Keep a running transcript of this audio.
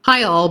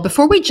Hi, all.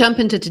 Before we jump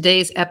into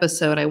today's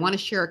episode, I want to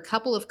share a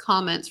couple of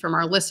comments from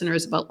our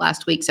listeners about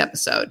last week's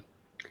episode.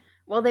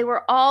 Well, they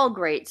were all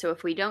great, so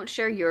if we don't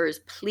share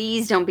yours,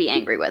 please don't be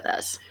angry with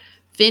us.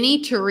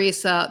 Vinny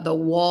Teresa, the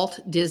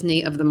Walt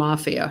Disney of the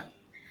Mafia.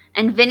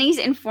 And Vinny's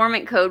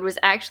informant code was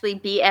actually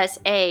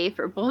BSA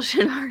for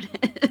bullshit artist.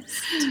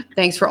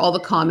 Thanks for all the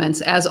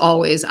comments. As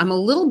always, I'm a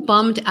little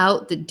bummed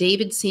out that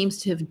David seems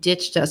to have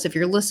ditched us. If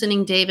you're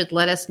listening, David,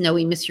 let us know.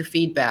 We miss your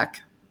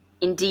feedback.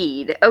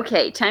 Indeed.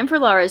 Okay, time for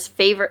Laura's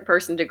favorite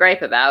person to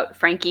gripe about,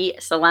 Frankie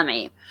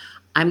Salemme.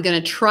 I'm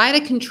going to try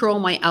to control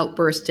my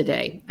outburst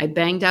today. I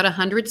banged out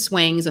 100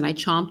 swings and I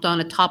chomped on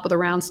a top of the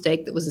round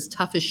steak that was as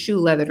tough as shoe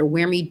leather to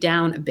wear me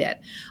down a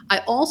bit. I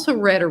also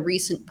read a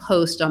recent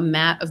post on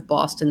Matt of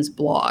Boston's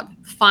blog.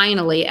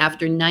 Finally,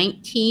 after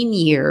 19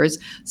 years,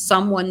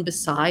 someone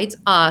besides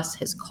us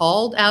has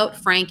called out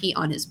Frankie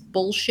on his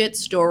bullshit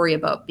story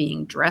about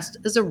being dressed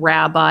as a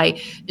rabbi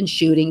and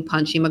shooting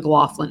Punchy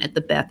McLaughlin at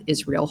the Beth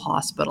Israel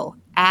Hospital.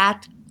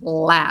 At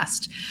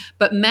last.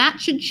 But Matt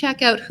should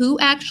check out who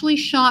actually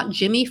shot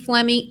Jimmy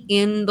Fleming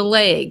in the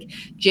leg.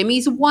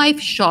 Jimmy's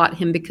wife shot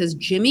him because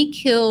Jimmy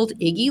killed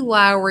Iggy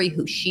Lowry,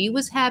 who she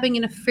was having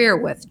an affair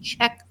with.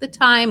 Check the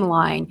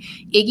timeline.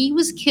 Iggy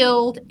was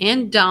killed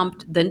and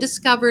dumped, then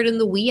discovered in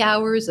the wee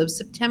hours of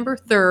September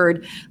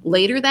 3rd.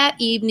 Later that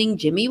evening,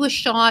 Jimmy was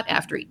shot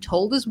after he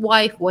told his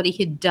wife what he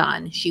had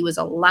done. She was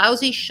a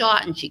lousy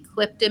shot and she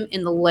clipped him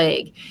in the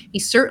leg. He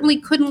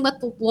certainly couldn't let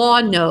the law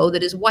know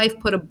that his wife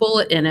put a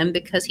bullet in him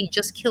because he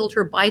just killed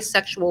her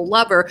bisexual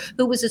lover,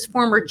 who was his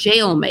former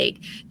jailmate.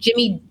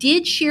 Jimmy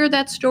did share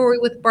that story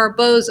with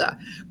Barboza.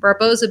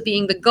 Barboza,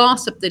 being the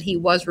gossip that he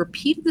was,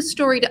 repeated the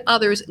story to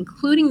others,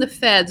 including the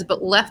feds,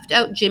 but left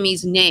out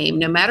Jimmy's name.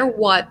 No matter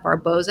what,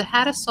 Barboza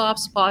had a soft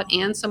spot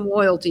and some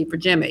loyalty for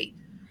Jimmy.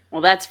 Well,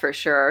 that's for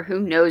sure.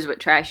 Who knows what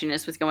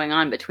trashiness was going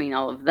on between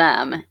all of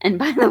them? And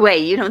by the way,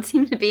 you don't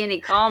seem to be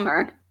any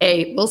calmer.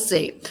 Hey, we'll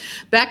see.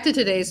 Back to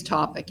today's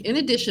topic. In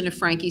addition to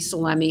Frankie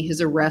Salemme, his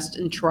arrest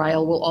and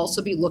trial, we'll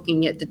also be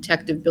looking at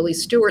Detective Billy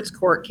Stewart's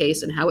court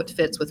case and how it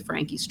fits with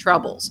Frankie's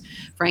troubles.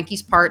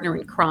 Frankie's partner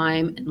in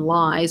crime and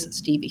lies,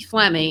 Stevie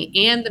Fleming,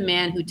 and the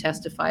man who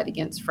testified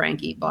against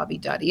Frankie, Bobby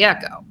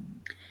Daddiecco.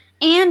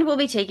 And we'll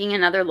be taking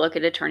another look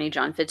at attorney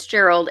John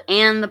Fitzgerald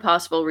and the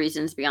possible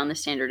reasons beyond the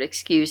standard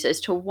excuse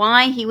as to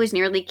why he was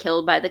nearly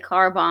killed by the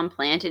car bomb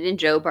planted in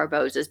Joe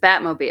Barboza's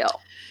Batmobile.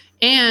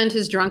 And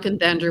his drunken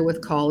bender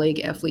with colleague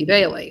F. Lee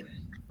Bailey.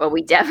 Well,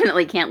 we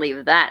definitely can't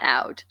leave that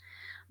out.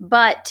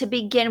 But to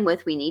begin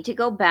with, we need to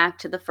go back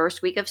to the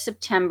first week of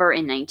September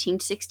in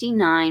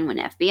 1969 when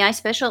FBI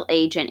Special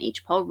Agent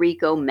H. Paul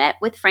Rico met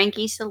with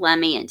Frankie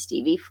Salemme and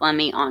Stevie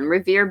Fleming on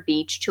Revere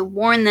Beach to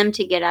warn them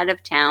to get out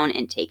of town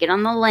and take it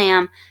on the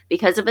lam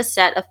because of a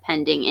set of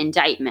pending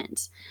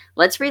indictments.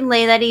 Let's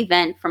relay that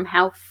event from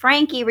how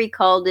Frankie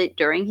recalled it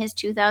during his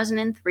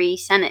 2003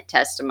 Senate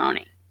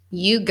testimony.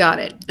 You got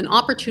it. An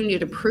opportunity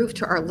to prove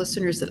to our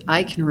listeners that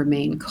I can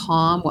remain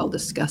calm while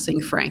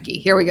discussing Frankie.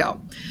 Here we go.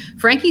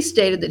 Frankie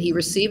stated that he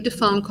received a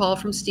phone call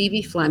from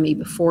Stevie Fleming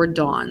before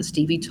dawn.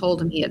 Stevie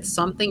told him he had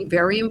something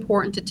very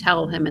important to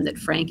tell him and that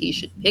Frankie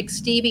should pick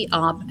Stevie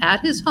up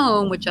at his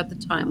home, which at the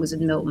time was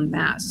in Milton,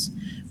 Mass.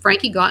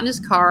 Frankie got in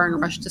his car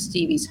and rushed to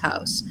Stevie's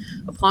house.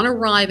 Upon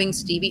arriving,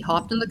 Stevie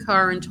hopped in the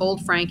car and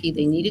told Frankie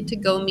they needed to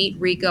go meet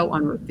Rico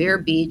on Revere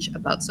Beach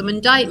about some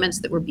indictments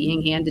that were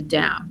being handed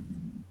down.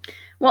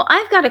 Well,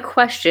 I've got a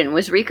question.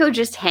 Was Rico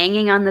just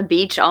hanging on the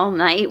beach all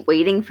night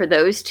waiting for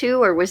those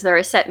two, or was there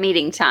a set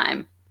meeting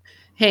time?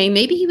 Hey,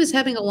 maybe he was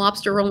having a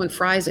lobster roll and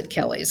fries at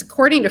Kelly's.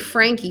 According to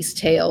Frankie's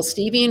tale,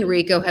 Stevie and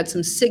Rico had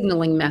some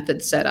signaling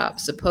methods set up.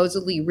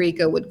 Supposedly,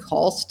 Rico would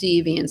call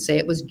Stevie and say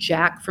it was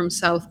Jack from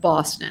South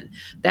Boston.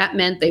 That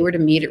meant they were to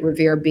meet at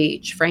Revere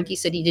Beach. Frankie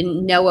said he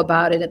didn't know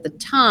about it at the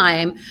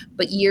time,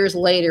 but years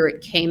later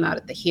it came out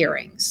at the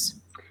hearings.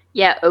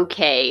 Yeah,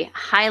 okay.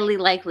 Highly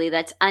likely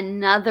that's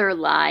another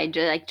lie,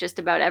 like just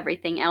about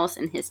everything else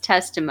in his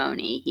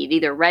testimony. He'd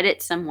either read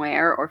it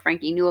somewhere or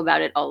Frankie knew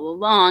about it all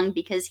along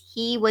because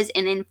he was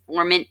an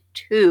informant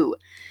too.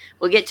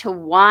 We'll get to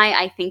why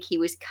I think he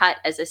was cut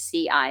as a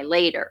CI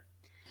later.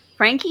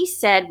 Frankie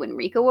said when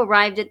Rico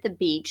arrived at the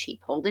beach, he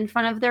pulled in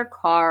front of their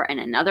car and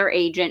another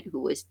agent who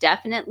was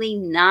definitely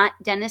not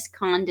Dennis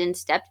Condon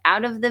stepped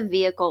out of the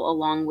vehicle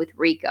along with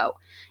Rico.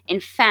 In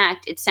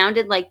fact, it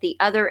sounded like the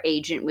other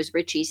agent was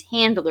Richie's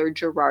handler,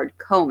 Gerard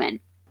Coleman.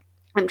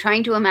 I'm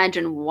trying to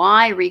imagine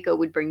why Rico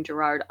would bring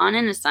Gerard on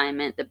an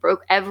assignment that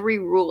broke every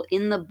rule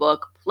in the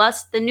book,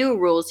 plus the new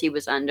rules he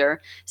was under,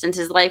 since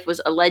his life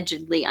was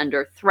allegedly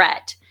under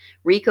threat.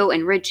 Rico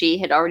and Richie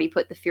had already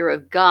put the fear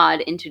of God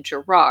into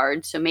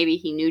Gerard, so maybe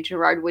he knew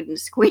Gerard wouldn't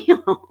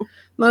squeal.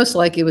 Most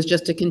likely it was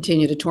just to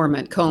continue to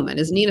torment Coleman.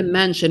 As Nina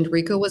mentioned,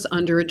 Rico was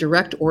under a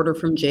direct order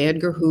from J.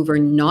 Edgar Hoover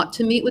not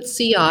to meet with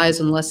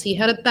CIs unless he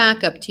had a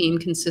backup team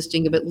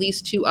consisting of at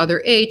least 2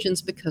 other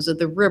agents because of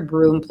the rib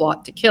room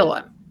plot to kill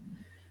him.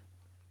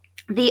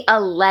 The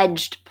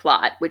alleged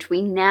plot, which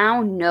we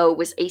now know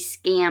was a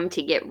scam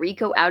to get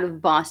Rico out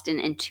of Boston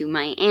and to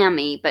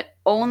Miami, but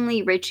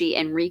only Richie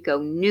and Rico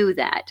knew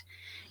that.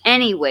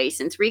 Anyway,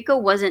 since Rico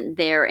wasn't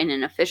there in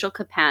an official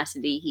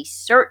capacity, he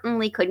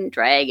certainly couldn't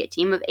drag a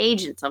team of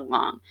agents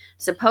along.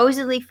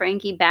 Supposedly,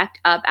 Frankie backed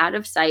up out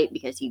of sight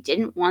because he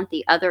didn't want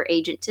the other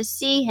agent to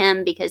see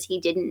him because he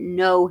didn't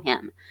know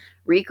him.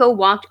 Rico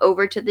walked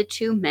over to the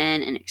two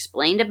men and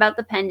explained about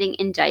the pending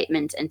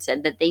indictments and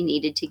said that they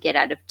needed to get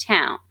out of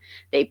town.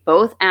 They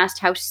both asked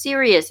how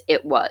serious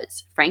it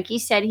was. Frankie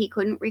said he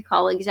couldn't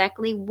recall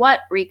exactly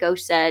what Rico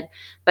said,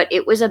 but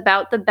it was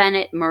about the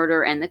Bennett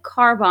murder and the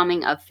car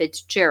bombing of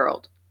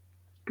Fitzgerald.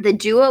 The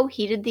duo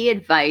heeded the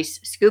advice,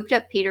 scooped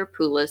up Peter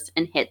Poulos,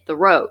 and hit the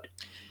road.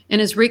 And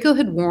as Rico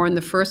had warned,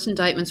 the first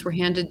indictments were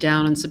handed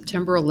down on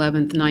September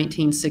 11th,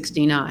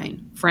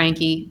 1969.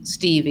 Frankie,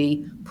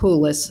 Stevie,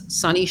 Poulos,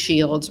 Sonny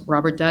Shields,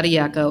 Robert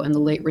D'Adiecco, and the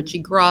late Richie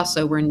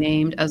Grosso were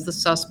named as the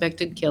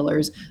suspected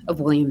killers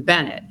of William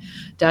Bennett.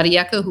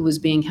 D'Adiecco, who was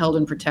being held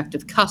in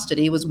protective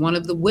custody, was one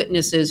of the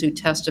witnesses who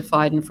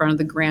testified in front of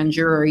the grand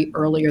jury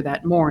earlier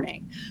that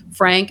morning.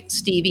 Frank,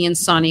 Stevie, and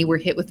Sonny were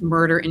hit with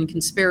murder and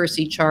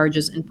conspiracy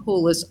charges, and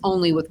Poulos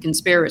only with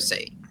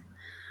conspiracy.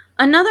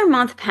 Another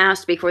month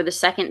passed before the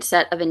second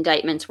set of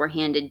indictments were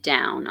handed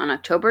down. On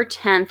October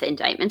 10th,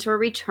 indictments were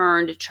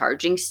returned,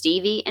 charging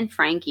Stevie and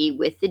Frankie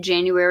with the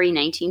January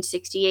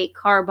 1968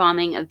 car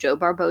bombing of Joe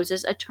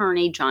Barboza's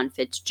attorney, John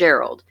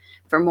Fitzgerald.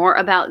 For more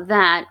about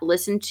that,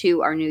 listen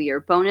to our New Year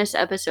bonus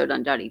episode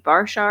on Dottie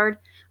Barshard,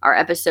 our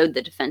episode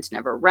The Defense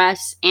Never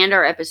Rests, and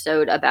our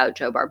episode about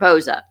Joe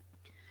Barboza.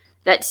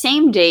 That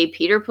same day,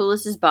 Peter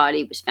Poulos'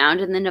 body was found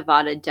in the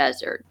Nevada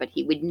desert, but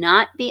he would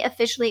not be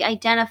officially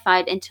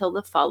identified until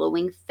the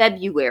following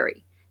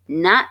February.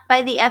 Not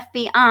by the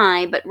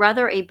FBI, but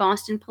rather a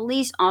Boston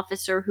police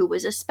officer who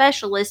was a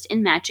specialist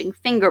in matching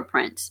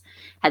fingerprints.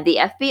 Had the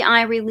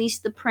FBI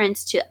released the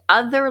prints to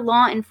other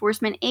law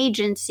enforcement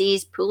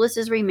agencies,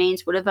 Poulos'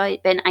 remains would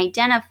have been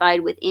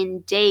identified within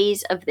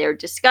days of their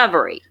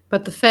discovery.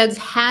 But the feds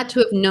had to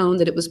have known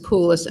that it was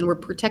Poulos and were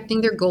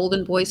protecting their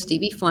golden boy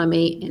Stevie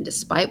Flemmi, and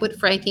despite what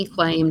Frankie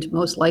claimed,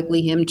 most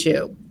likely him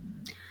too.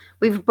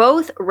 We've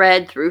both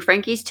read through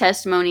Frankie's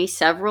testimony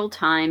several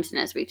times,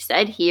 and as we've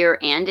said here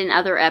and in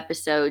other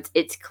episodes,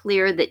 it's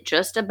clear that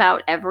just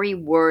about every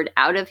word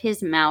out of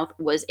his mouth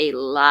was a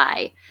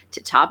lie.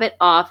 To top it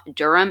off,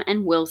 Durham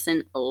and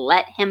Wilson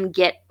let him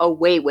get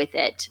away with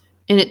it.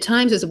 And at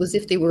times it was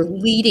as if they were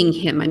leading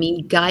him,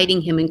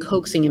 guiding him and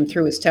coaxing him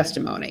through his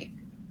testimony.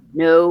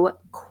 No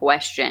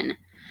question.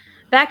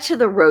 Back to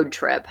the road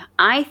trip.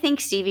 I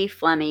think Stevie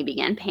Flemmi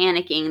began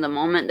panicking the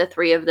moment the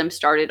three of them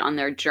started on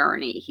their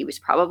journey. He was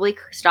probably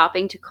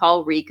stopping to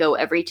call Rico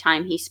every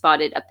time he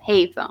spotted a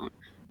payphone.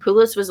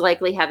 Poulos was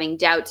likely having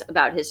doubts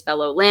about his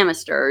fellow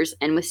Lamisters,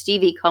 and with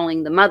Stevie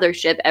calling the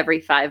mothership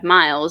every 5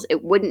 miles,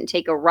 it wouldn't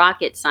take a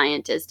rocket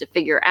scientist to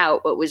figure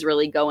out what was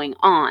really going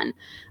on.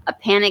 A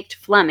panicked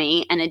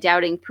Flemmi and a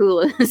doubting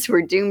Poulos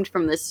were doomed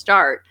from the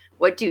start.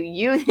 What do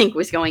you think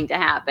was going to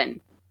happen?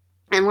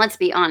 And let's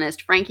be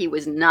honest, Frankie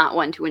was not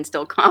one to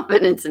instill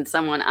confidence in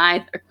someone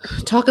either.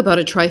 Talk about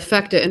a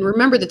trifecta. And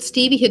remember that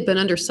Stevie had been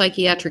under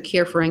psychiatric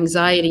care for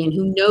anxiety and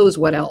who knows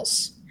what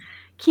else.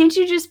 Can't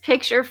you just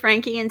picture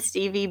Frankie and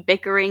Stevie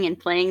bickering and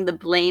playing the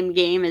blame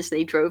game as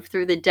they drove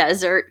through the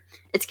desert?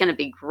 It's going to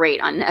be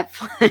great on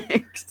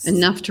Netflix.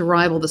 Enough to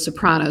rival The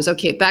Sopranos.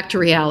 Okay, back to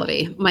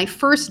reality. My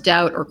first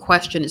doubt or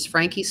question is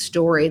Frankie's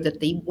story that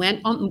they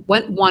went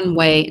one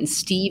way and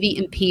Stevie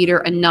and Peter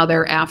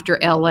another after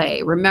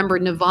L.A. Remember,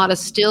 Nevada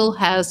still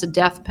has a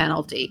death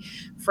penalty.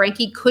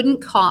 Frankie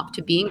couldn't cop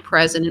to being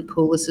present in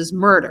Poulos'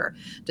 murder.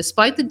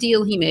 Despite the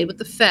deal he made with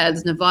the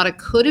feds, Nevada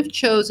could have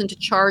chosen to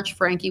charge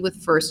Frankie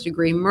with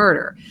first-degree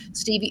murder.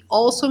 Stevie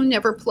also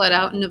never pled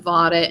out in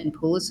Nevada, and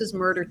Poulos'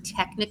 murder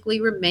technically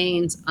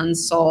remains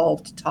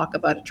unsolved. Talk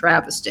about a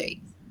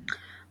travesty.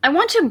 I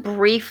want to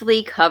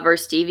briefly cover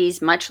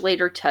Stevie's much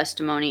later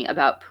testimony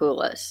about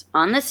Poulos.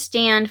 On the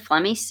stand,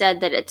 Flemmi said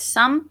that at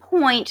some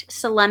point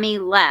Salemme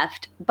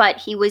left, but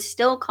he was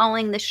still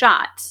calling the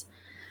shots.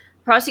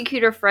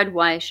 Prosecutor Fred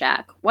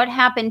Wyshak, what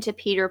happened to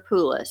Peter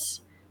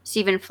Poulos?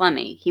 Stephen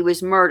Flemmi, he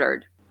was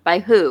murdered. By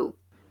who?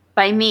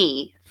 By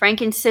me.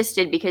 Frank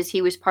insisted because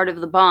he was part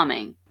of the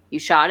bombing. You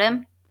shot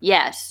him?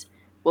 Yes.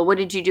 Well, what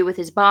did you do with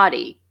his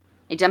body?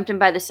 I dumped him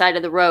by the side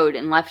of the road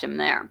and left him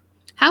there.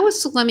 How was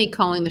Salemme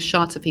calling the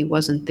shots if he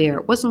wasn't there?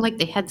 It wasn't like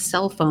they had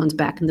cell phones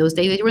back in those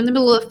days. They were in the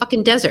middle of the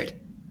fucking desert.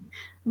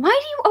 Why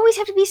do you always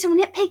have to be so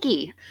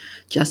nitpicky?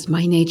 Just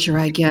my nature,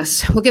 I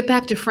guess. We'll get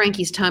back to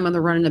Frankie's time on the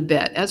run in a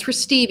bit. As for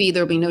Stevie,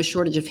 there'll be no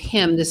shortage of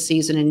him this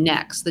season and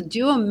next. The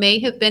duo may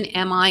have been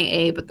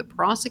MIA, but the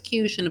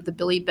prosecution of the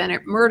Billy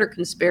Bennett murder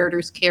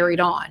conspirators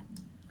carried on.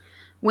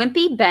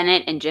 Wimpy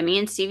Bennett and Jimmy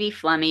and Stevie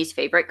Flemmi's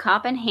favorite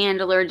cop and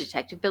handler,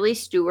 Detective Billy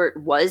Stewart,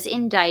 was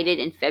indicted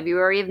in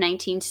February of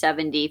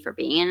 1970 for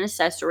being an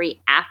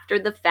accessory after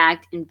the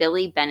fact in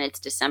Billy Bennett's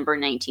December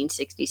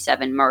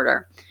 1967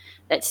 murder.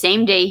 That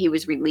same day, he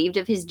was relieved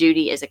of his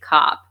duty as a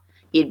cop.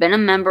 He had been a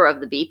member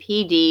of the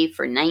BPD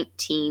for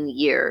 19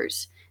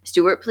 years.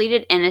 Stewart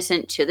pleaded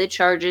innocent to the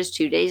charges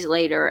 2 days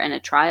later, and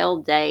a trial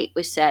date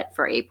was set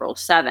for April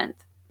 7th.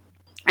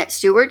 At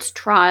Stewart's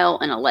trial,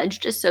 an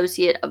alleged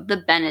associate of the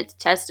Bennetts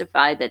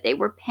testified that they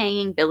were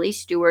paying Billy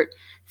Stewart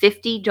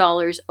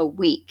 $50 a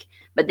week,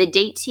 but the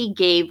dates he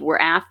gave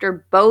were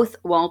after both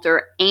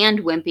Walter and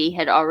Wimpy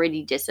had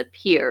already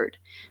disappeared.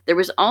 There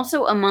was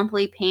also a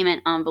monthly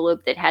payment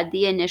envelope that had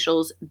the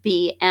initials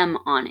BM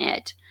on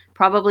it,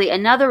 probably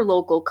another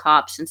local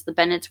cop since the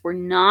Bennetts were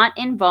not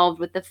involved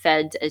with the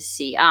feds as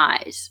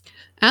CIs.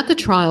 At the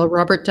trial,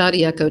 Robert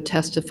D'Adiecco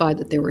testified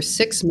that there were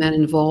 6 men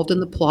involved in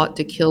the plot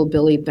to kill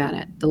Billy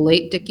Bennett, the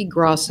late Dickie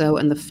Grosso,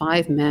 and the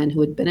 5 men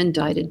who had been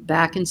indicted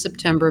back in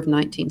September of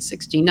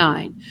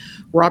 1969.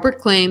 Robert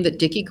claimed that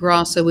Dickie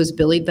Grosso was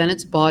Billy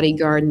Bennett's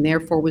bodyguard and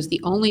therefore was the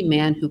only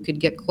man who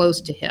could get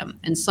close to him,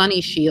 and Sonny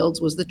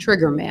Shields was the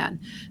trigger man.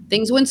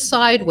 Things went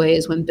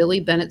sideways when Billy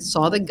Bennett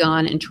saw the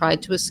gun and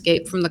tried to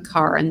escape from the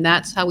car, and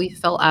that's how he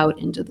fell out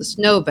into the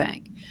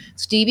snowbank.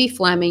 Stevie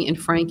Fleming and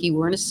Frankie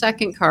were in a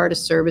second car to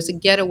serve as a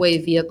getaway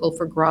vehicle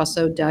for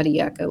Grosso,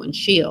 D'Adiecco, and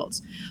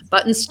Shields.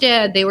 But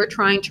instead, they were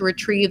trying to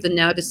retrieve the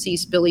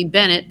now-deceased Billy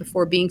Bennett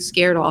before being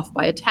scared off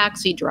by a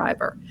taxi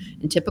driver.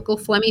 In typical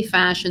Fleming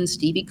fashion,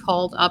 Stevie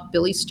called up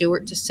Billy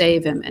Stewart to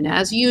save him, and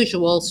as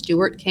usual,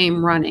 Stewart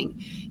came running.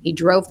 He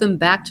drove them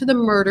back to the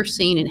murder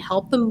scene and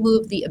helped them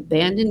move the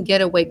abandoned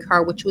getaway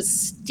car, which was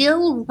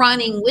still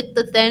running with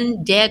the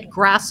then dead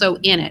Grosso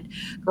in it.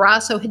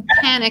 Grosso had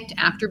panicked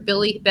after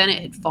Billy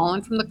Bennett had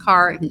fallen from the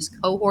car, and his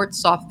cohort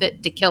saw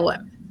fit to kill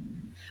him.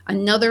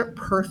 Another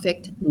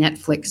perfect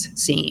Netflix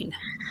scene.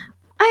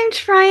 I'm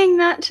trying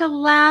not to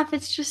laugh.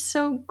 It's just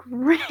so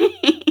great.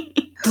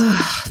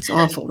 It's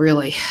awful,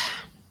 really.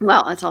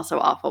 Well, it's also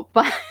awful,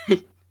 but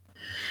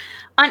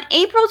on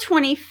April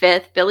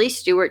 25th, Billy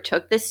Stewart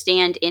took the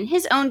stand in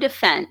his own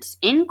defense.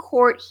 In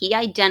court, he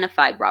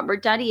identified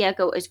Robert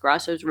D'Adiecco as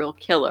Grosso's real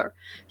killer.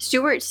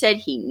 Stewart said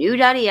he knew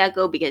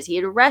D'Adiecco because he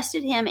had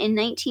arrested him in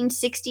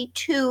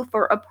 1962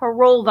 for a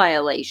parole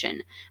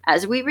violation.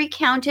 As we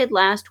recounted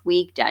last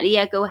week,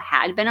 D'Adiecco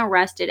had been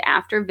arrested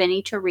after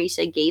Vinnie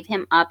Teresa gave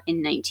him up in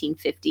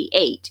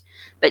 1958.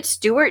 But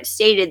Stewart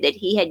stated that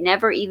he had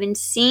never even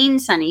seen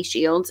Sonny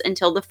Shields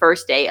until the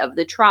first day of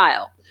the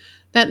trial.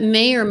 That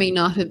may or may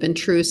not have been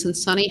true,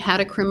 since Sonny had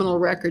a criminal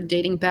record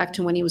dating back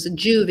to when he was a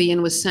juvie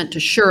and was sent to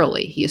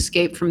Shirley. He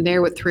escaped from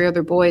there with 3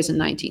 other boys in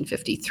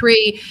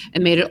 1953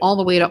 and made it all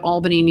the way to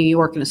Albany, New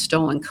York in a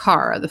stolen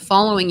car. The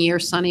following year,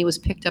 Sonny was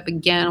picked up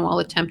again while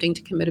attempting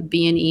to commit a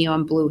B&E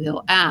on Blue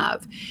Hill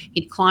Ave.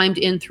 He'd climbed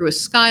in through a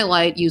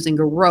skylight using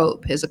a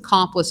rope. His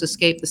accomplice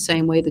escaped the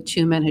same way the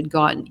 2 men had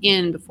gotten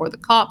in before the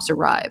cops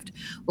arrived.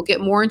 We'll get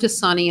more into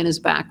Sonny and his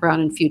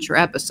background in future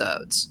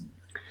episodes.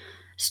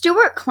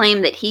 Stewart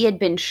claimed that he had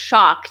been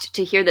shocked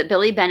to hear that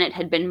Billy Bennett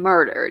had been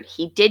murdered.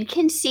 He did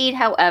concede,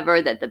 however,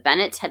 that the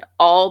Bennetts had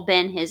all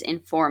been his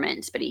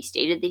informants, but he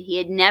stated that he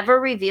had never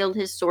revealed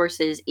his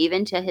sources,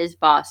 even to his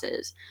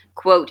bosses.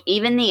 Quote,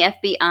 even the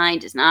FBI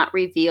does not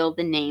reveal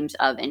the names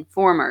of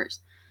informers.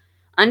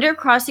 Under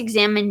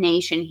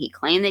cross-examination, he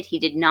claimed that he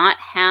did not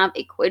have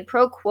a quid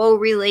pro quo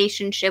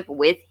relationship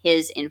with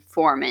his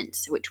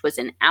informants, which was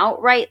an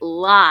outright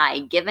lie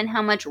given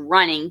how much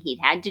running he'd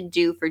had to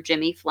do for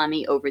Jimmy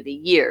Flemmi over the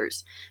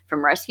years.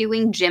 From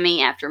rescuing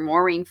Jimmy after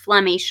Maureen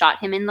Flemmi shot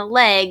him in the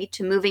leg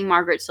to moving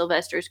Margaret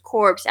Sylvester's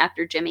corpse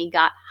after Jimmy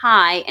got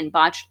high and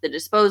botched the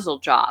disposal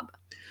job.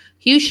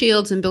 Hugh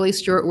Shields and Billy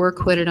Stewart were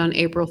acquitted on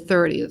April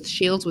 30th.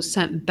 Shields was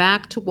sent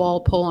back to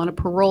Walpole on a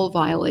parole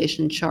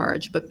violation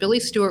charge, but Billy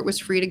Stewart was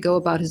free to go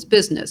about his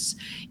business.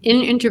 In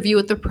an interview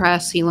with the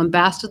press, he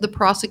lambasted the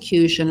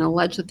prosecution and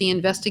alleged that the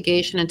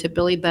investigation into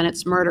Billy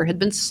Bennett's murder had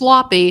been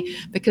sloppy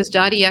because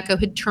D'Adiecco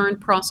had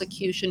turned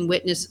prosecution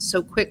witness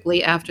so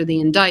quickly after the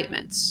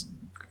indictments.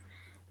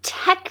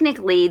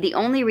 Technically, the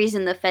only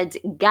reason the feds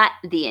got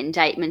the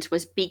indictments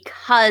was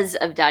because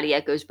of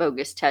D'Adiecco's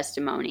bogus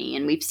testimony,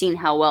 and we've seen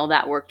how well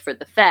that worked for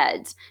the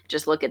feds.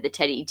 Just look at the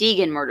Teddy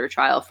Deegan murder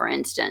trial, for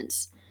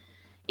instance.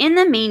 In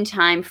the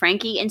meantime,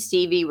 Frankie and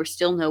Stevie were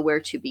still nowhere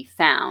to be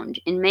found.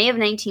 In May of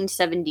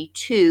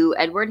 1972,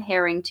 Edward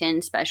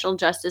Harrington, Special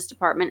Justice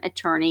Department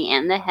attorney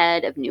and the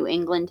head of New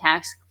England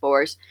Task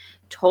Force,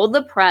 told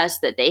the press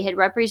that they had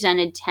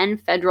represented 10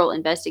 federal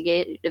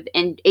investigative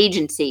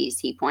agencies.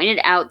 He pointed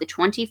out the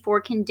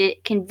 24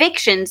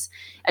 convictions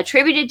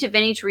attributed to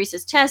Vinnie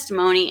Teresa's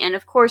testimony and,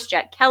 of course,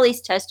 Jack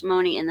Kelly's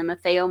testimony in the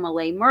Maffeo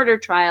Malay murder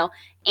trial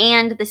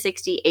and the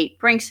 68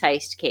 Brinks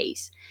heist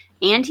case.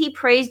 And he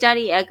praised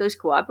D'Adiecco's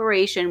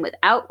cooperation,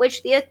 without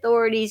which the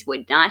authorities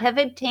would not have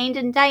obtained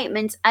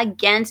indictments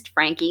against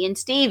Frankie and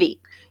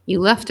Stevie. You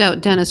left out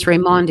Dennis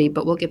Raimondi,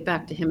 but we'll get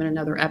back to him in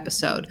another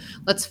episode.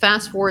 Let's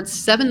fast forward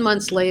 7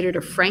 months later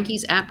to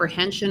Frankie's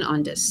apprehension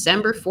on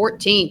December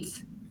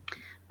 14th.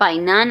 By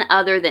none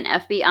other than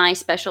FBI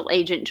Special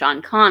Agent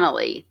John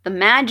Connolly. The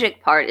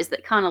magic part is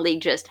that Connolly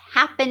just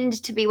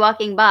happened to be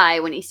walking by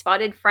when he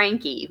spotted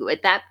Frankie, who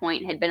at that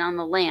point had been on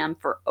the lam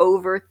for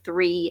over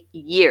 3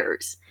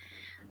 years.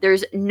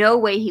 There's no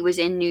way he was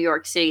in New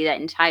York City that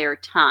entire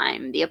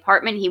time. The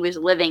apartment he was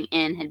living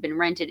in had been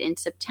rented in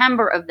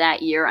September of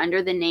that year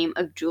under the name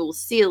of Jules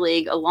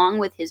Seelig, along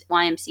with his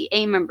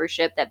YMCA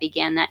membership that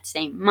began that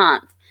same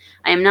month.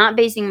 I am not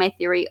basing my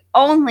theory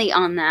only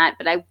on that,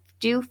 but I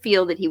do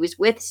feel that he was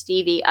with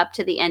Stevie up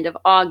to the end of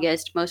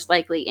August, most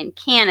likely in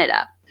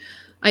Canada.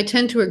 I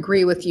tend to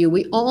agree with you.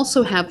 We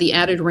also have the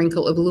added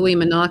wrinkle of Louis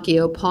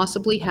Minacchio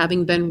possibly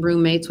having been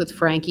roommates with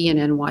Frankie in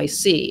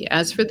NYC.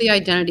 As for the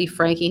identity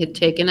Frankie had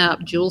taken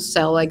up, Jules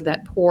Selig,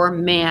 that poor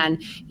man,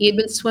 he had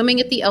been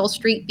swimming at the L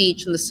Street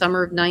beach in the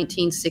summer of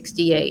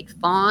 1968.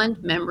 Fond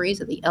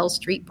memories of the L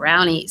Street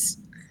brownies.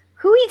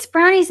 Who eats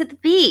brownies at the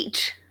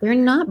beach? They're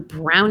not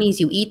brownies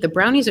you eat. The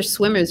brownies are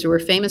swimmers who are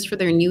famous for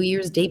their New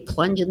Year's Day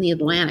plunge in the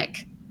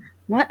Atlantic.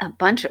 What a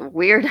bunch of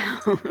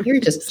weirdos. You're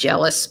just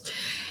jealous.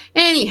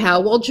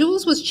 Anyhow, while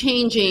Jules was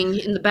changing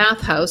in the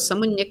bathhouse,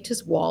 someone nicked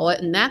his wallet,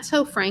 and that's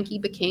how Frankie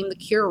became the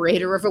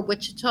curator of a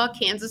Wichita,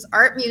 Kansas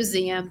art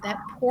museum. That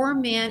poor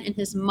man and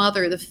his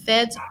mother, the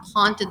feds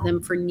haunted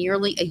them for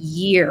nearly a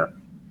year.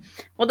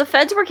 Well, the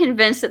feds were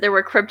convinced that there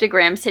were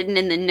cryptograms hidden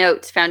in the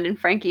notes found in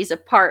Frankie's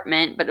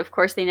apartment, but of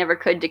course they never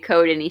could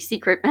decode any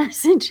secret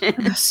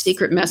messages.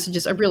 Secret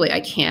messages, I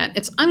can't.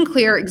 It's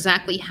unclear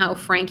exactly how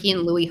Frankie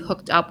and Louis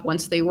hooked up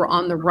once they were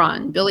on the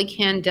run. Billy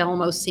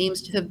Candelmo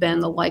seems to have been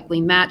the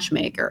likely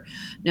matchmaker.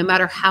 No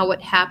matter how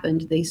it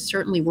happened, they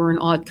certainly were an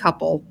odd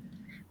couple.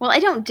 Well, I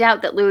don't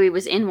doubt that Louis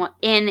was in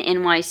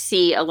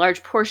NYC a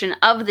large portion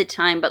of the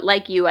time, but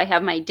like you, I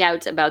have my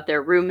doubts about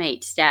their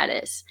roommate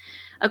status.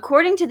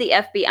 According to the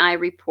FBI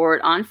report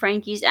on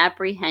Frankie's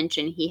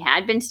apprehension, he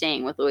had been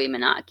staying with Louis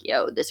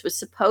Minacchio. This was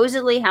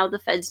supposedly how the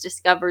feds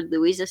discovered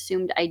Louis'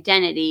 assumed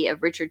identity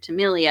of Richard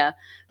Tamilia,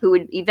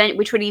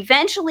 which would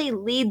eventually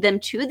lead them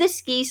to the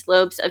ski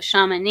slopes of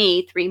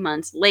Chamonix 3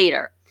 months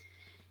later.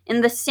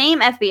 In the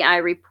same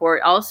FBI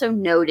report also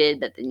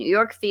noted that the New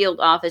York field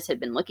office had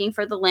been looking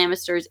for the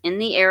Lamisters in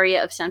the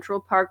area of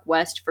Central Park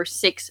West for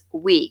 6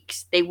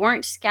 weeks. They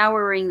weren't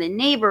scouring the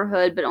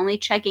neighborhood, but only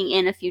checking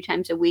in a few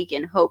times a week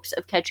in hopes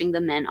of catching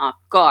the men off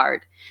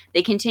guard.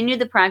 They continued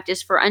the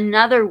practice for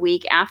another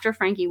week after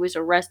Frankie was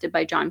arrested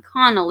by John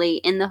Connolly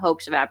in the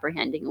hopes of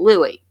apprehending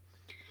Louis.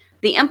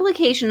 The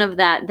implication of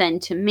that, then,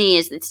 to me,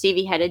 is that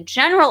Stevie had a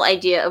general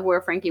idea of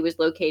where Frankie was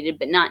located,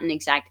 but not an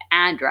exact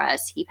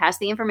address. He passed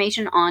the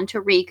information on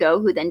to Rico,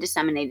 who then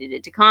disseminated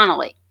it to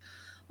Connolly.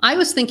 I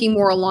was thinking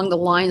more along the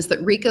lines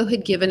that Rico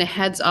had given a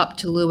heads up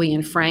to Louis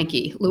and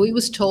Frankie. Louis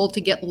was told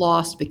to get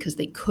lost because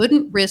they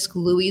couldn't risk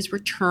Louis's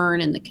return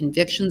and the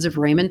convictions of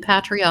Raymond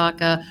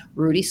Patriarca,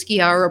 Rudy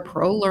Sciarra,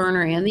 Pro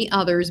Lerner, and the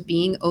others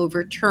being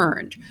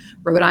overturned.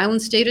 Rhode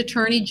Island State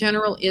Attorney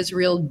General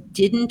Israel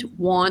didn't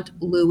want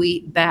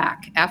Louis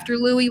back. After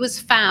Louis was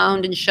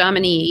found in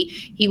Chamonix,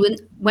 he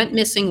went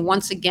missing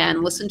once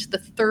again. Listen to the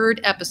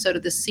 3rd episode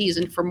of the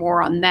season for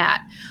more on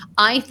that.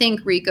 I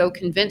think Rico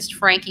convinced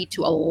Frankie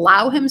to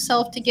allow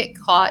himself to get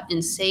caught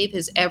and save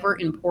his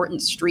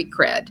ever-important street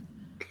cred.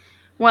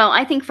 Well,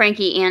 I think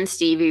Frankie and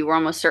Stevie were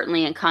almost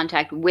certainly in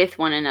contact with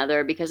one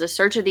another because a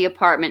search of the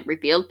apartment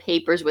revealed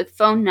papers with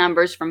phone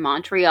numbers from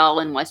Montreal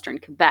and Western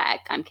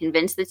Quebec. I'm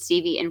convinced that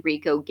Stevie and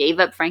Rico gave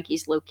up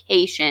Frankie's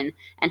location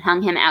and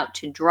hung him out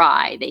to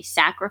dry. They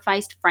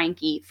sacrificed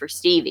Frankie for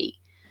Stevie.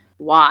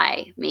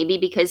 Why? Maybe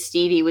because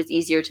Stevie was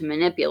easier to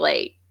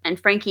manipulate. And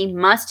Frankie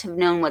must have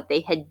known what they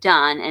had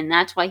done, and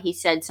that's why he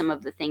said some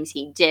of the things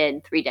he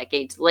did 3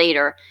 decades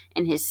later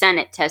in his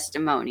Senate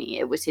testimony.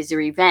 It was his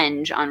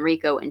revenge on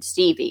Rico and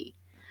Stevie.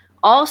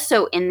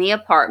 Also in the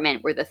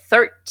apartment were the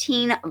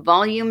 13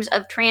 volumes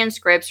of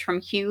transcripts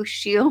from Hugh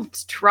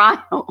Shields'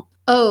 trial.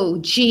 Oh,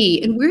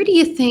 gee. And where do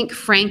you think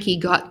Frankie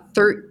got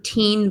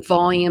 13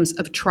 volumes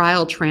of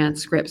trial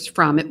transcripts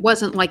from? It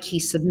wasn't like he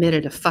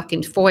submitted a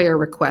fucking FOIA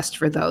request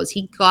for those.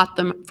 He got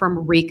them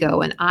from Rico.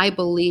 And I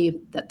believe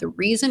that the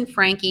reason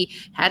Frankie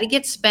had to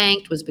get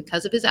spanked was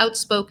because of his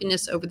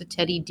outspokenness over the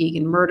Teddy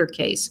Deegan murder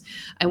case.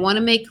 I want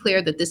to make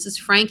clear that this is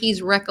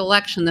Frankie's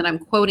recollection that I'm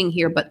quoting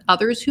here, but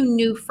others who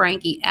knew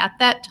Frankie at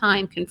that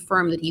time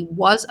confirmed that he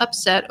was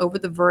upset over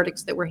the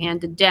verdicts that were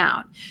handed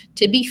down.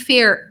 To be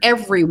fair,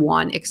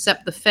 everyone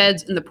except the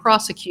feds and the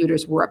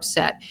prosecutors were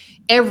upset.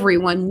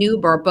 Everyone knew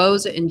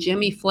Barboza and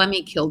Jimmy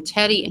Fleming killed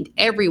Teddy, and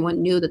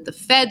everyone knew that the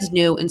feds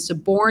knew and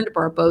suborned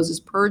Barboza's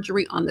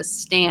perjury on the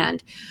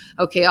stand.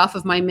 Okay, off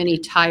of my mini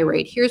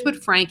tirade. Here's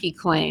what Frankie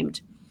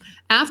claimed.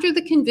 After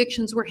the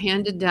convictions were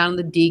handed down in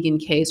the Deegan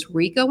case,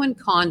 Rico and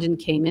Condon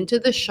came into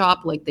the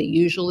shop like they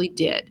usually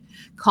did.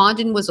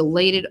 Condon was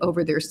elated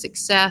over their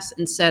success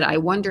and said, "I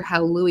wonder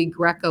how Louis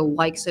Greco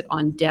likes it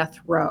on death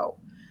row."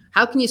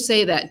 "How can you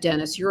say that,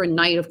 Dennis? You're a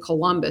Knight of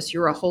Columbus.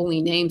 You're a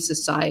Holy Name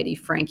Society,"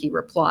 Frankie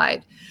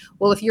replied.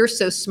 "Well, if you're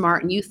so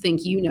smart and you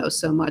think you know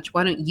so much,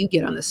 why don't you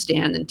get on the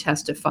stand and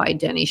testify?"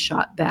 Denny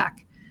shot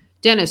back.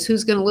 "Dennis,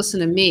 who's going to listen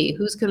to me?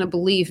 Who's going to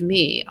believe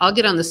me? I'll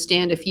get on the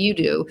stand if you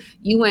do.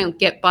 You won't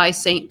get by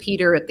St.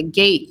 Peter at the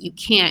gate. You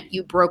can't.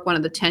 You broke one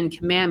of the 10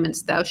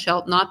 commandments. Thou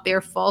shalt not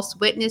bear false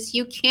witness.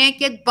 You can't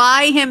get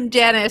by him,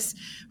 Dennis."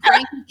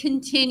 Frankie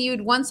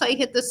continued, "Once I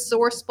hit the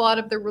sore spot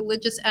of the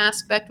religious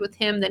aspect with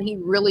him, then he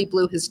really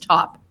blew his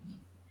top."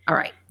 All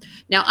right.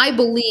 Now, I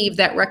believe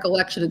that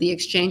recollection of the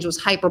exchange was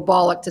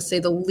hyperbolic, to say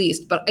the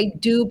least, but I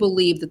do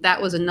believe that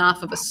that was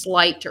enough of a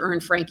slight to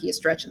earn Frankie a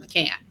stretch in the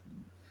can.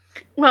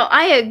 Well,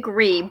 I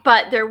agree,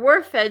 but there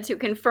were feds who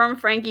confirmed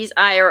Frankie's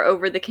ire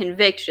over the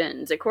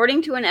convictions.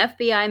 According to an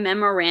FBI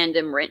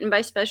memorandum written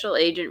by Special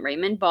Agent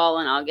Raymond Ball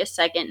on August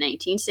 2nd,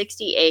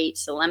 1968,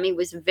 Salemme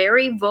was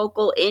very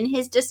vocal in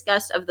his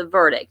disgust of the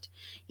verdict.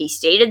 He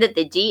stated that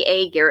the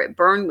DA, Garrett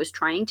Byrne, was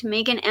trying to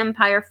make an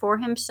empire for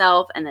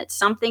himself and that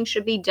something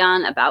should be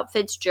done about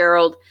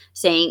Fitzgerald,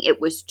 saying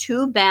it was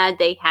too bad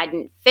they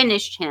hadn't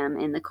finished him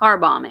in the car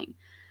bombing.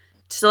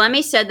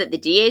 Salemme said that the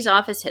DA's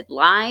office had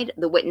lied,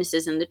 the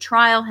witnesses in the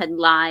trial had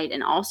lied,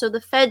 and also the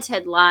feds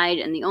had lied,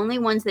 and the only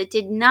ones that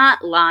did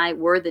not lie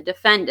were the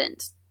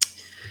defendants.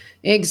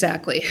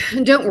 Exactly.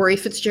 And don't worry,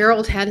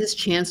 Fitzgerald had his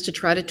chance to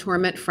try to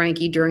torment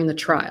Frankie during the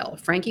trial.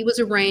 Frankie was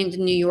arraigned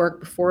in New York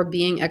before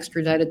being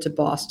extradited to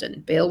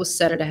Boston. Bail was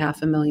set at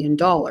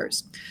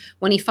 $500,000.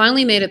 When he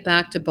finally made it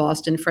back to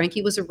Boston,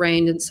 Frankie was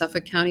arraigned in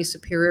Suffolk County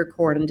Superior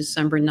Court on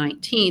December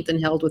 19th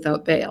and held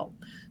without bail.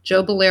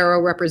 Joe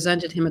Bolero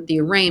represented him at the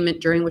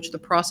arraignment, during which the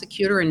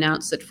prosecutor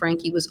announced that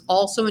Frankie was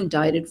also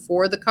indicted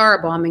for the car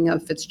bombing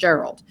of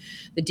Fitzgerald.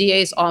 The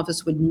DA's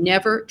office would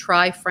never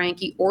try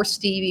Frankie or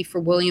Stevie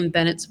for William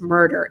Bennett's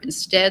murder.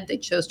 Instead, they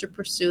chose to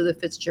pursue the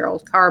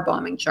Fitzgerald car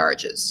bombing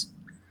charges.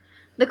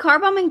 The car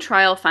bombing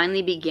trial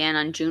finally began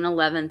on June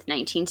 11th,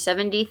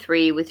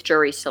 1973, with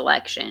jury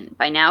selection.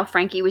 By now,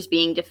 Frankie was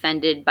being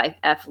defended by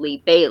F.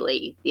 Lee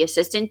Bailey. The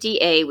assistant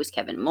DA was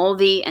Kevin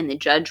Mulvey, and the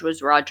judge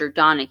was Roger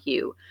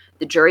Donahue.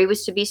 The jury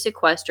was to be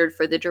sequestered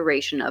for the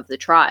duration of the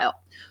trial.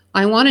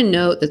 I want to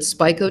note that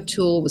Spike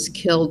O'Toole was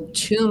killed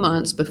 2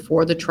 months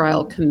before the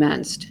trial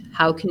commenced.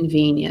 How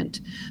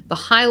convenient. The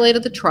highlight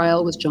of the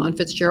trial was John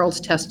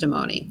Fitzgerald's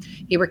testimony.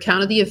 He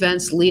recounted the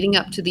events leading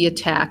up to the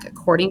attack.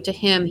 According to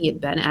him, he had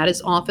been at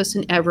his office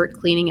in Everett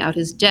cleaning out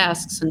his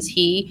desk since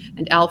he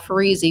and Al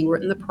Farisi were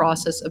in the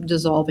process of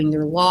dissolving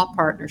their law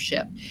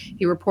partnership.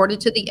 He reported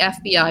to the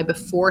FBI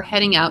before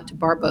heading out to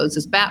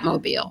Barbosa's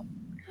Batmobile.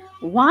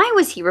 Why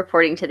was he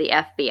reporting to the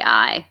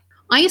FBI?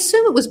 I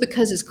assume it was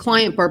because his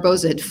client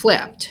Barbosa had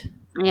flipped.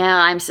 Yeah,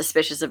 I'm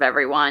suspicious of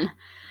everyone.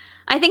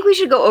 I think we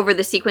should go over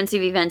the sequence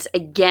of events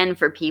again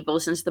for people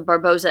since the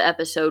Barbosa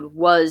episode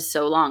was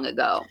so long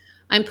ago.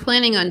 I'm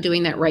planning on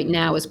doing that right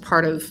now as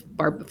part of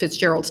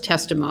Fitzgerald's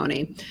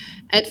testimony.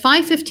 At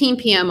 5:15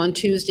 p.m. on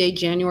Tuesday,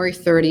 January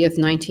 30th,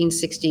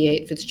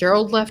 1968,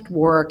 Fitzgerald left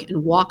work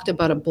and walked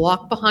about a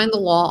block behind the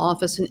law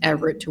office in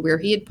Everett to where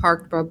he had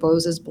parked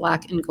Barbosa's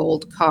black and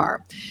gold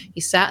car.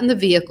 He sat in the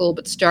vehicle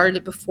but started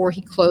it before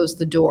he closed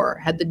the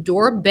door. Had the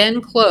door been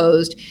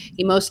closed,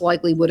 he most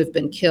likely would have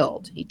been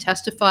killed. He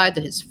testified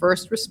that his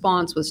first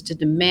response was to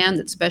demand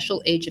that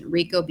Special Agent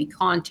Rico be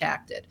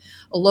contacted.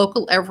 A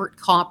local Everett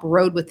cop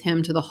rode with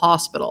him to the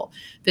hospital.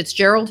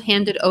 Fitzgerald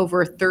handed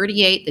over a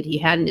 .38 that he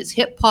had in his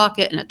hip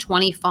pocket and a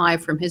 .25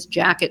 from his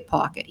jacket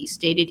pocket. He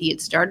stated he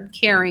had started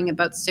carrying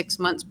about 6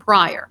 months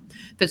prior.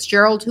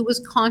 Fitzgerald, who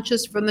was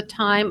conscious from the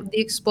time of the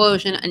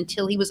explosion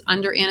until he was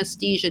under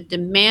anesthesia,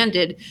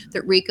 demanded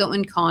that Rico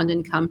and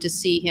Condon come to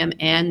see him,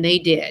 and they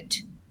did.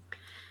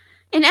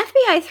 An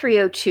FBI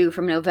 302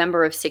 from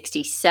November of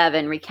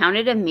 67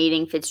 recounted a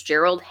meeting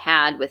Fitzgerald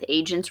had with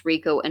agents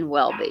Rico and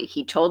Welby.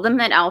 He told them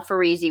that Al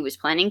Farisi was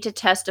planning to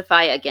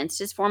testify against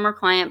his former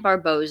client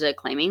Barbosa,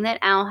 claiming that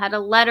Al had a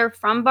letter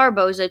from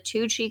Barbosa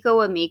to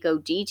Chico Amico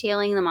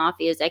detailing the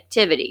mafia's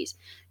activities.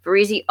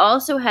 Farisi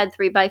also had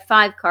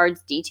 3x5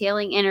 cards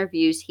detailing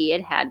interviews he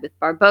had had with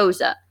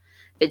Barbosa.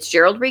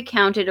 Fitzgerald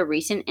recounted a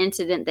recent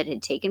incident that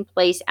had taken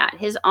place at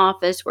his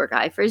office where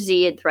Guy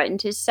Frazee had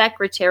threatened his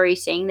secretary,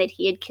 saying that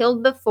he had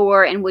killed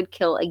before and would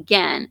kill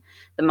again.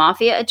 The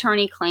mafia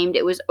attorney claimed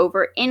it was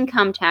over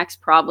income tax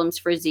problems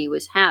Frazee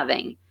was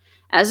having.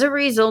 As a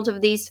result of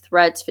these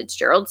threats,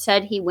 Fitzgerald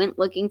said he went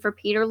looking for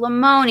Peter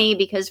Lamoni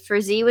because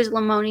Frazee was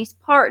Lamoni's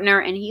partner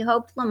and he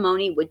hoped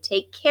Lamoni would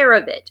take care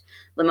of it.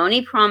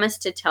 Lamoni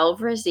promised to tell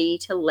Frazee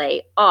to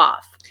lay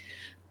off.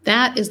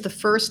 That is the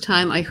first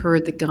time I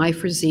heard that Guy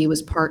Frazee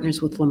was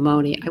partners with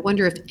Lamoni. I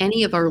wonder if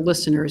any of our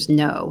listeners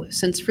know.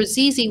 Since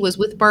Frazee was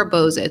with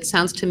Barbosa, it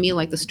sounds to me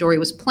like the story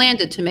was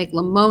planted to make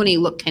Lamoni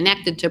look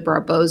connected to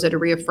Barbosa to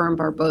reaffirm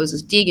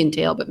Barbosa's Deegan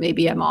tale, but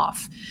maybe I'm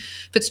off.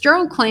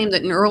 Fitzgerald claimed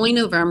that in early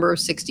November of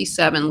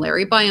 67,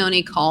 Larry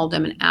Baioni called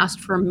him and asked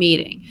for a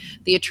meeting.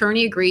 The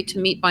attorney agreed to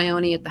meet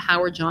Baioni at the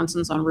Howard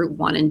Johnson's on Route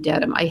 1 in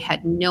Dedham. I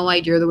had no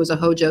idea there was a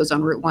Hojo's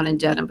on Route 1 in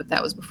Dedham, but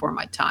that was before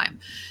my time.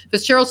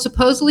 Fitzgerald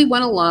supposedly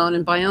went alone,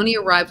 and Baioni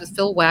arrived with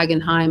Phil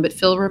Wagenheim, but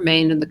Phil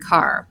remained in the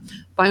car.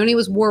 Baioni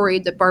was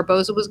worried that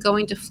Barbosa was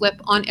going to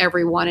flip on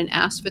everyone and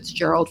asked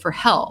Fitzgerald for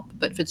help,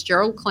 but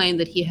Fitzgerald claimed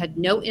that he had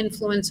no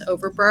influence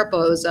over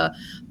Barbosa.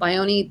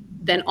 Baioni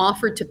then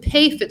offered to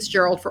pay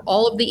Fitzgerald for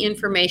all of the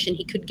information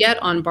he could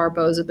get on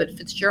Barbosa, but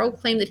Fitzgerald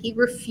claimed that he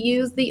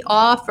refused the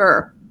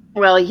offer.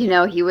 Well,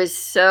 he was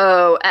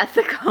so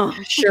ethical.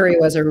 Sure, he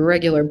was a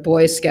regular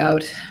Boy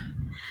Scout.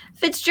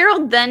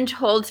 Fitzgerald then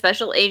told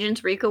Special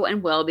Agents Rico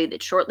and Welby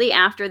that shortly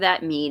after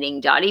that meeting,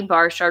 Dottie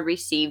Barshard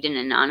received an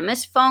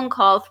anonymous phone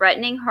call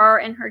threatening her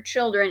and her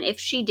children if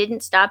she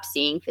didn't stop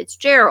seeing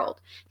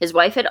Fitzgerald. His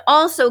wife had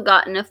also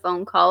gotten a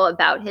phone call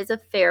about his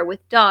affair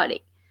with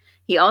Dottie.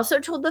 He also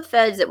told the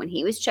feds that when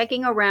he was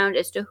checking around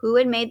as to who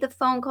had made the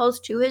phone calls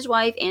to his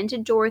wife and to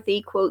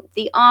Dorothy, quote,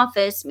 the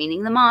office,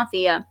 meaning the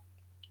mafia,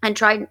 had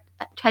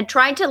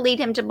tried to lead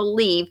him to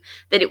believe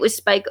that it was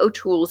Spike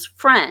O'Toole's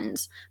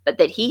friends, but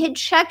that he had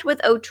checked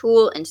with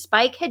O'Toole and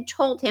Spike had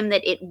told him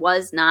that it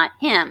was not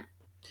him.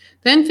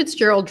 Then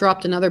Fitzgerald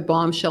dropped another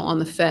bombshell on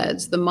the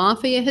feds. The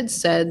mafia had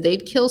said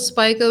they'd kill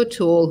Spike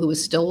O'Toole, who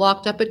was still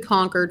locked up at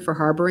Concord for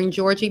harboring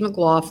Georgie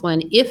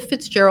McLaughlin, if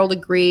Fitzgerald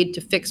agreed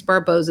to fix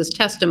Barbossa's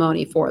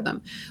testimony for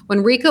them.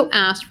 When Rico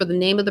asked for the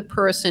name of the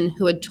person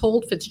who had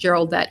told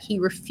Fitzgerald that, he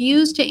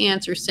refused to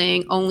answer,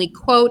 saying only,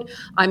 quote,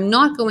 I'm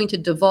not going to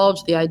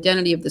divulge the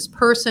identity of this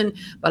person,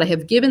 but I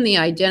have given the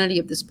identity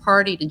of this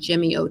party to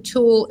Jimmy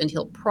O'Toole, and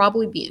he'll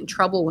probably be in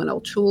trouble when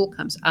O'Toole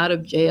comes out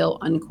of jail,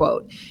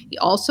 unquote. He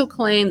also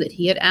claimed that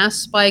he had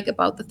asked Spike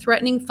about the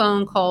threatening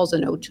phone calls,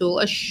 and O'Toole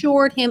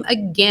assured him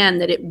again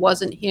that it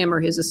wasn't him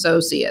or his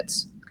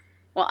associates.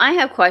 Well, I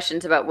have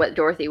questions about what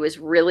Dorothy was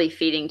really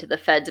feeding to the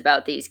feds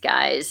about these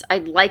guys.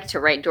 I'd like to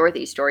write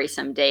Dorothy's story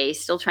someday,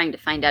 still trying to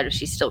find out if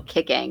she's still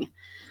kicking.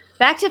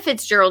 Back to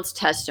Fitzgerald's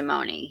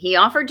testimony. He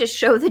offered to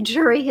show the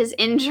jury his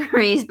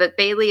injuries, but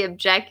Bailey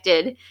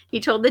objected. He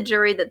told the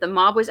jury that the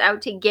mob was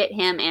out to get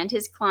him and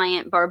his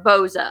client,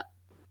 Barbossa.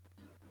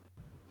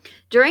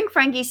 During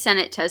Frankie's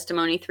Senate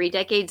testimony 3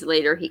 decades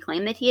later, he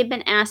claimed that he had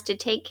been asked to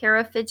take care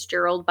of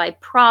Fitzgerald by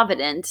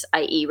Providence,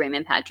 i.e.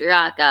 Raymond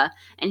Patriarca,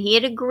 and he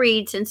had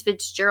agreed since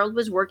Fitzgerald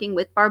was working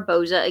with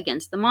Barbossa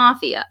against the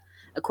mafia.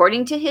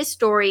 According to his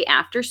story,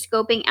 after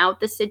scoping out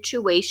the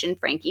situation,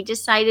 Frankie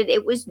decided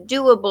it was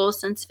doable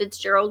since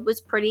Fitzgerald was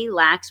pretty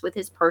lax with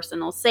his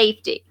personal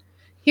safety.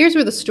 Here's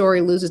where the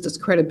story loses its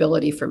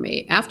credibility for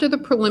me. After the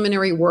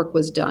preliminary work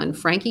was done,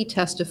 Frankie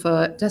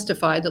testified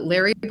that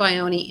Larry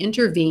Bione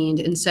intervened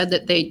and said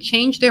that they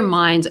changed their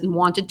minds and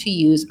wanted to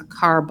use a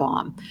car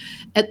bomb.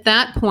 At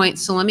that point,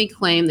 Salemme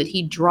claimed that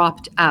he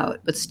dropped out,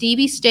 but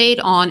Stevie stayed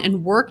on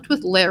and worked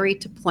with Larry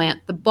to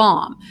plant the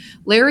bomb.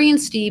 Larry and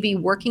Stevie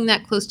working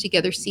that close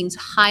together seems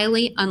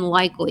highly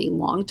unlikely.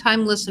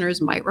 Longtime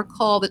listeners might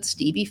recall that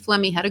Stevie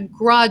Flemme had a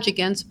grudge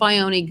against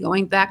Bione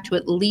going back to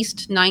at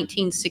least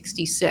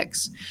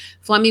 1966.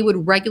 Flemme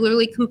would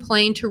regularly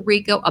complain to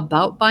Rico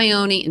about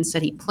Bione and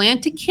said he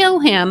planned to kill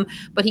him,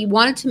 but he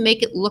wanted to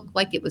make it look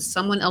like it was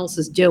someone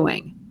else's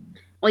doing.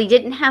 Well, he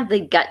didn't have the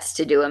guts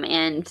to do him,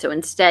 and so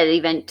instead,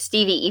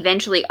 Stevie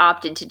eventually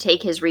opted to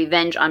take his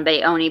revenge on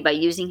Bione by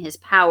using his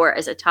power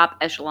as a top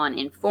echelon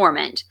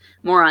informant.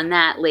 More on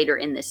that later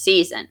in the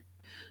season.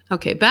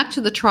 Okay, back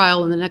to the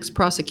trial and the next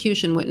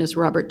prosecution witness,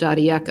 Robert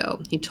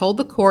D'Adiecco. He told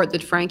the court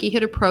that Frankie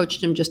had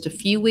approached him just a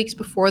few weeks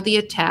before the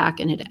attack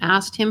and had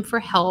asked him for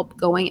help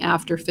going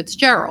after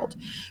Fitzgerald.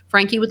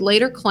 Frankie would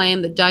later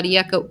claim that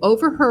D'Adiecco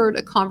overheard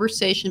a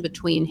conversation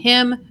between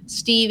him,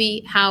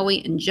 Stevie,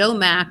 Howie, and Joe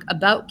Mack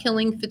about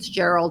killing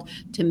Fitzgerald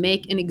to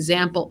make an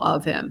example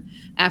of him.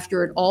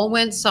 After it all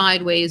went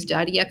sideways,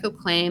 D'Adiecco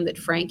claimed that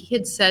Frankie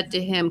had said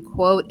to him,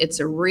 quote,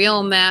 it's a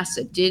real mess.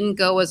 It didn't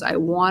go as I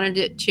wanted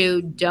it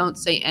to. Don't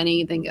say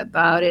anything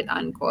about it,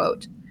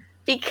 unquote.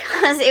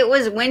 Because it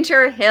was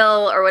Winter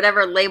Hill or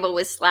whatever label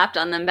was slapped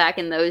on them back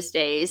in those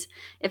days.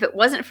 If it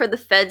wasn't for the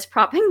feds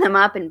propping them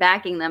up and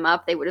backing them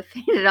up, they would have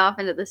faded off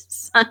into the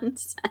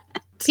sunset.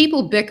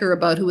 People bicker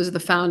about who was the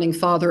founding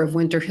father of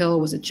Winter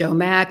Hill. Was it Joe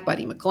Mack,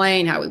 Buddy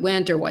McLean, Howie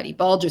Winter, Whitey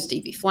Bulger,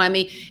 Stevie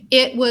Flemme?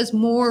 It was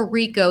more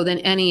Rico than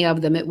any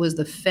of them. It was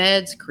the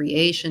feds'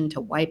 creation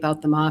to wipe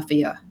out the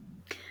mafia.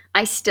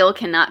 I still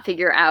cannot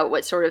figure out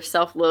what sort of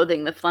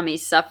self-loathing the Flemmies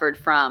suffered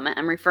from.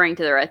 I'm referring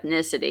to their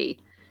ethnicity.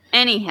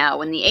 Anyhow,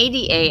 when the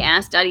ADA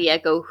asked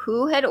D'Adiecco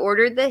who had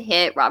ordered the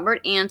hit, Robert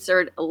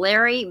answered,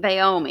 Larry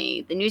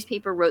Biome. The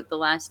newspaper wrote the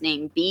last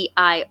name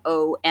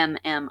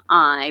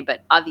Biommi,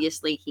 but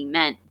obviously he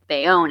meant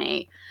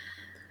Bione.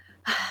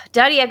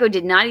 D'Adiecco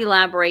did not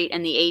elaborate,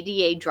 and the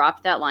ADA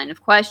dropped that line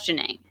of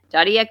questioning.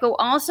 D'Adiecco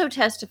also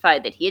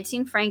testified that he had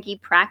seen Frankie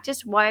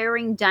practice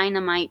wiring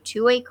dynamite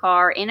to a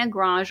car in a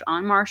garage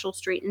on Marshall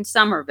Street in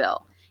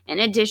Somerville. In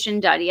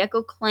addition,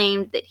 D'Adiecco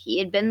claimed that he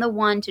had been the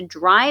one to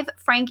drive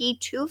Frankie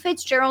to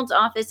Fitzgerald's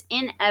office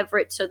in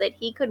Everett so that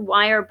he could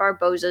wire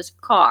Barbossa's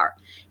car.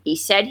 He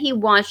said he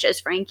watched as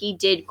Frankie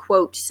did,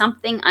 quote,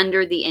 something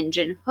under the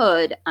engine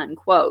hood,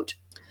 unquote.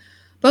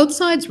 Both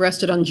sides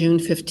rested on June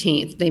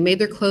 15th. They made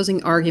their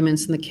closing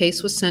arguments and the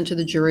case was sent to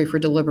the jury for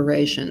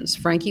deliberations.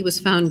 Frankie was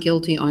found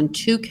guilty on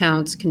 2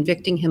 counts,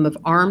 convicting him of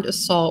armed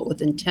assault with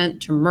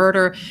intent to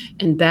murder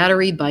and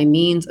battery by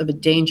means of a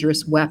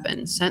dangerous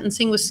weapon.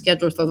 Sentencing was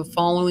scheduled for the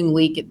following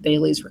week at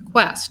Bailey's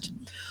request.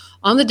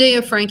 On the day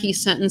of Frankie's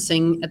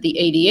sentencing, at the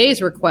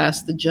ADA's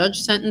request, the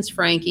judge sentenced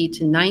Frankie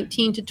to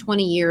 19 to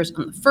 20 years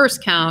on the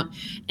first count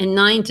and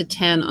 9 to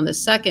 10 on the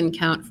second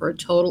count for a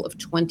total of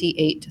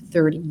 28 to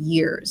 30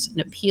 years. An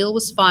appeal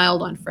was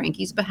filed on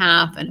Frankie's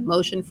behalf and a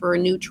motion for a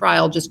new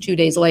trial just 2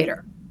 days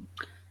later.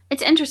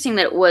 It's interesting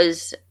that it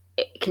was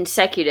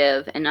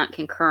consecutive and not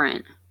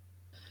concurrent.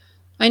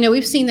 I know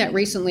we've seen that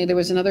recently. There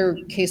was another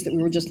case that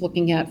we were just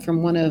looking at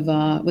from one of,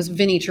 was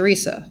Vinnie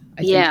Teresa,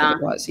 I think that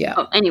it was, yeah.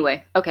 Oh,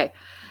 anyway, okay.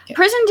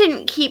 Prison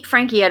didn't keep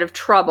Frankie out of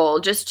trouble.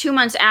 Just 2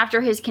 months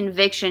after his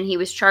conviction, he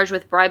was charged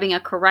with bribing a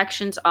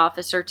corrections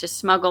officer to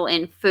smuggle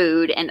in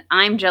food, and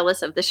I'm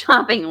jealous of the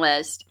shopping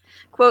list.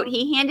 Quote,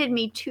 he handed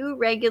me 2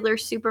 regular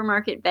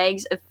supermarket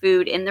bags of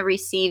food in the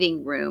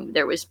receiving room.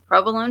 There was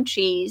provolone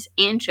cheese,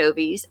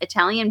 anchovies,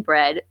 Italian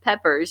bread,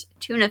 peppers,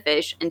 tuna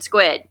fish, and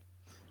squid.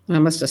 I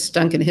must have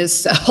stunk in his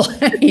cell.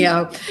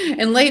 Yeah.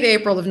 In late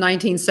April of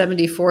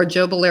 1974,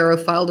 Joe Bolero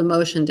filed a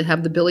motion to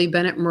have the Billy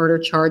Bennett murder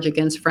charge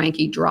against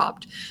Frankie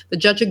dropped. The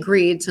judge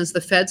agreed since the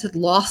feds had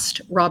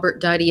lost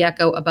Robert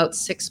Didiecco about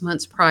 6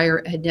 months prior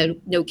and had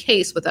no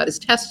case without his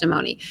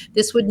testimony.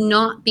 This would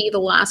not be the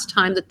last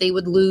time that they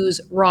would lose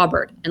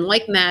Robert. And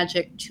like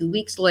magic, 2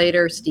 weeks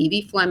later,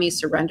 Stevie Flemmi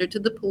surrendered to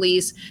the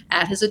police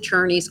at his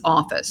attorney's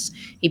office.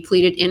 He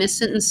pleaded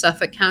innocent in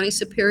Suffolk County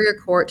Superior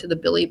Court to the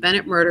Billy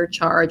Bennett murder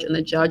charge, and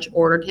the judge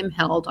ordered him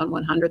held on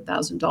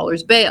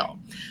 $100,000 bail.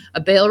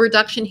 A bail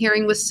reduction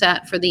hearing was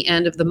set for the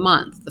end of the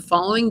month. The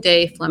following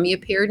day, Flemmi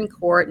appeared in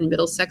court in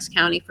Middlesex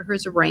County for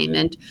his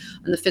arraignment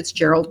on the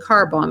Fitzgerald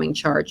car bombing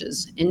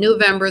charges. In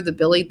November, the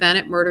Billy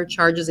Bennett murder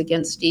charges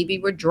against Stevie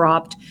were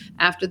dropped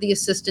after the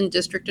assistant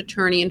district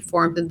attorney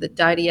informed him that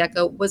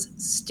Didiecco was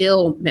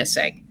still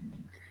missing.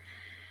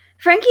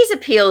 Frankie's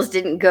appeals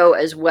didn't go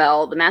as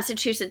well. The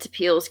Massachusetts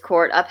Appeals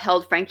Court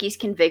upheld Frankie's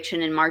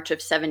conviction in March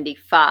of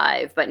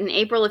 75, but in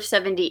April of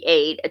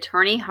 78,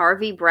 attorney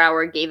Harvey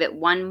Brower gave it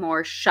one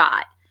more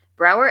shot.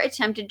 Brower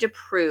attempted to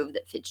prove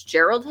that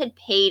Fitzgerald had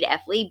paid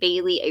F. Lee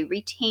Bailey a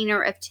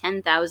retainer of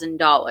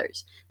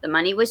 $10,000. The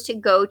money was to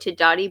go to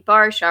Dottie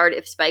Barshard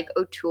if Spike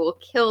O'Toole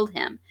killed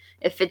him.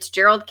 If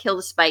Fitzgerald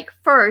killed Spike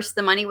first,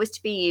 the money was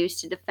to be used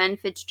to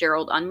defend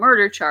Fitzgerald on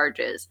murder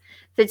charges.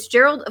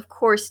 Fitzgerald, of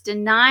course,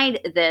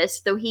 denied this,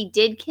 though he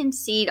did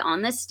concede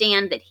on the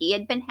stand that he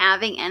had been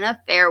having an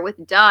affair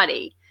with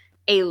Dottie.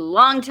 A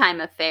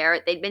long-time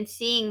affair. They'd been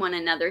seeing one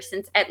another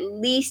since at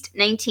least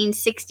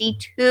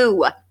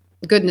 1962.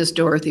 Goodness,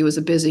 Dorothy was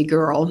a busy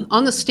girl.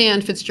 On the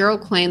stand,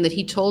 Fitzgerald claimed that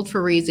he told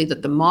Farese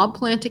that the mob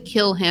planned to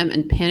kill him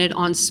and pin it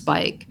on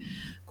Spike.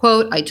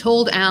 Quote, I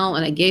told Al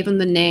and I gave him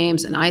the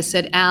names and I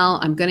said, Al,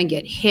 I'm going to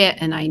get hit,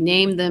 and I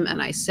named them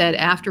and I said,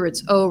 after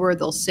it's over,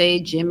 they'll say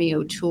Jimmy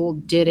O'Toole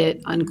did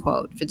it,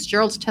 unquote.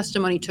 Fitzgerald's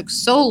testimony took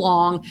so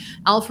long,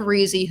 Al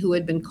Farese, who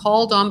had been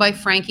called on by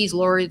Frankie's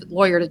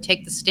lawyer to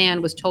take the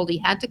stand, was told he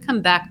had to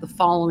come back the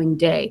following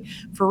day.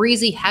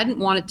 Farese hadn't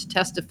wanted to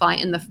testify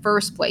in the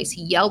first place.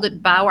 He yelled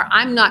at Bauer,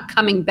 I'm not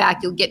coming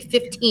back. You'll get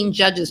 15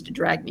 judges to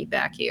drag me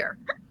back here.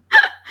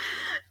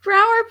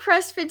 Brower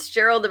pressed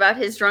Fitzgerald about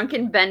his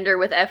drunken bender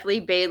with F. Lee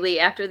Bailey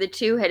after the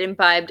two had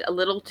imbibed a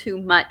little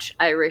too much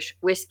Irish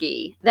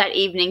whiskey. That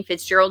evening,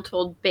 Fitzgerald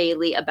told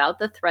Bailey about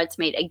the threats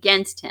made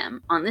against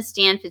him. On the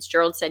stand,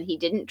 Fitzgerald said he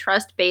didn't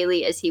trust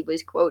Bailey as he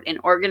was, quote, an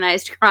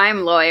organized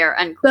crime lawyer,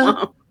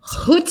 unquote.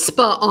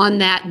 Chutzpah on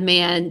that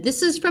man.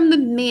 This is from the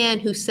man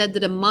who said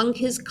that among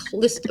his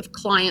list of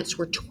clients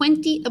were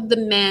 20 of the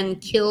men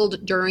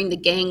killed during the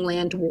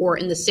Gangland War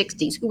in the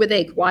 60s. Who were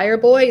they, choir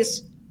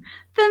boys?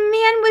 The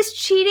man was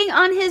cheating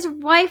on his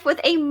wife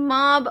with a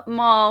mob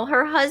mall.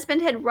 Her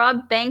husband had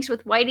robbed banks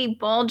with Whitey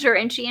Bulger,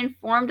 and she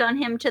informed on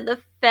him to the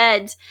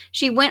feds.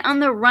 She went on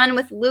the run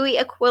with Louis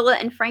Aquila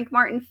and Frank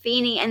Martin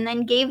Feeney and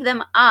then gave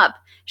them up.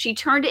 She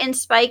turned in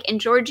Spike and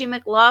Georgie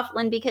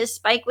McLaughlin because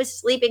Spike was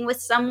sleeping with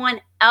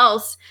someone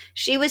else.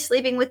 She was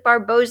sleeping with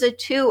Barboza,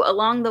 too,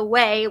 along the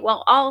way,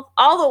 while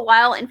all the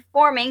while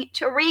informing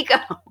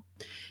Tirico.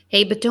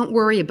 Hey, but don't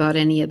worry about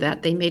any of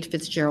that. They made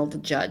Fitzgerald the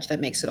judge.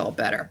 That makes it all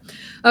better.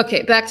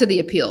 Okay, back to the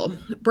appeal.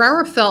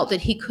 Brower felt that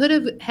he could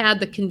have had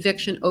the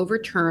conviction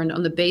overturned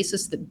on the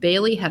basis that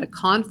Bailey had a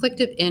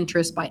conflict of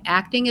interest by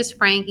acting as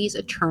Frankie's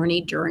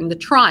attorney during the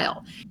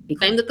trial. He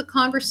claimed that the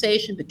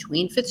conversation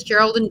between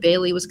Fitzgerald and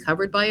Bailey was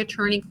covered by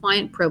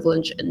attorney-client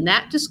privilege, and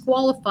that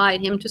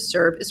disqualified him to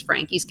serve as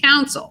Frankie's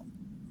counsel.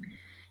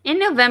 In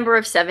November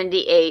of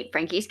 78,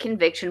 Frankie's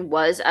conviction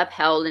was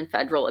upheld in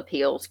federal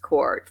appeals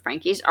court.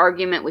 Frankie's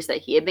argument was that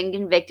he had been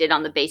convicted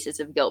on the basis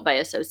of guilt by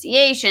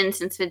association,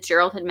 since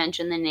Fitzgerald had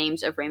mentioned the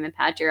names of Raymond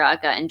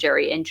Patriarca and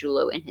Jerry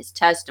Angiulo in his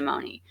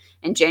testimony.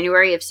 In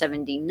January of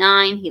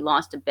 79, he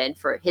lost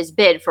his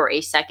bid for a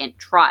second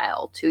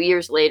trial. 2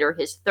 years later,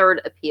 his third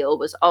appeal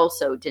was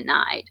also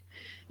denied.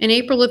 In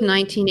April of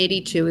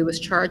 1982, he was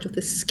charged with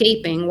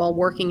escaping while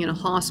working in a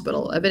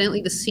hospital.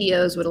 Evidently, the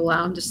COs would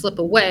allow him to slip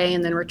away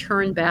and then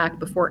return back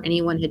before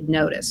anyone had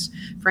noticed.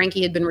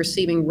 Frankie had been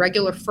receiving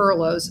regular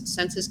furloughs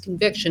since his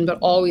conviction, but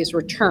always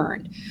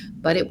returned.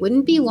 But it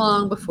wouldn't be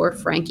long before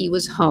Frankie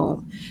was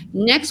home.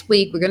 Next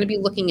week, we're going to be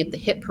looking at the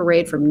hit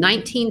parade from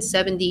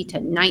 1970 to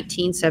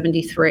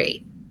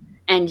 1973.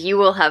 And you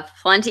will have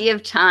plenty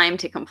of time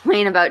to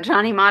complain about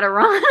Johnny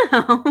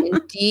Materano.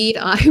 Indeed,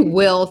 I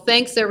will.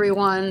 Thanks,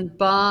 everyone.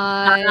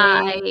 Bye.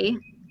 Bye.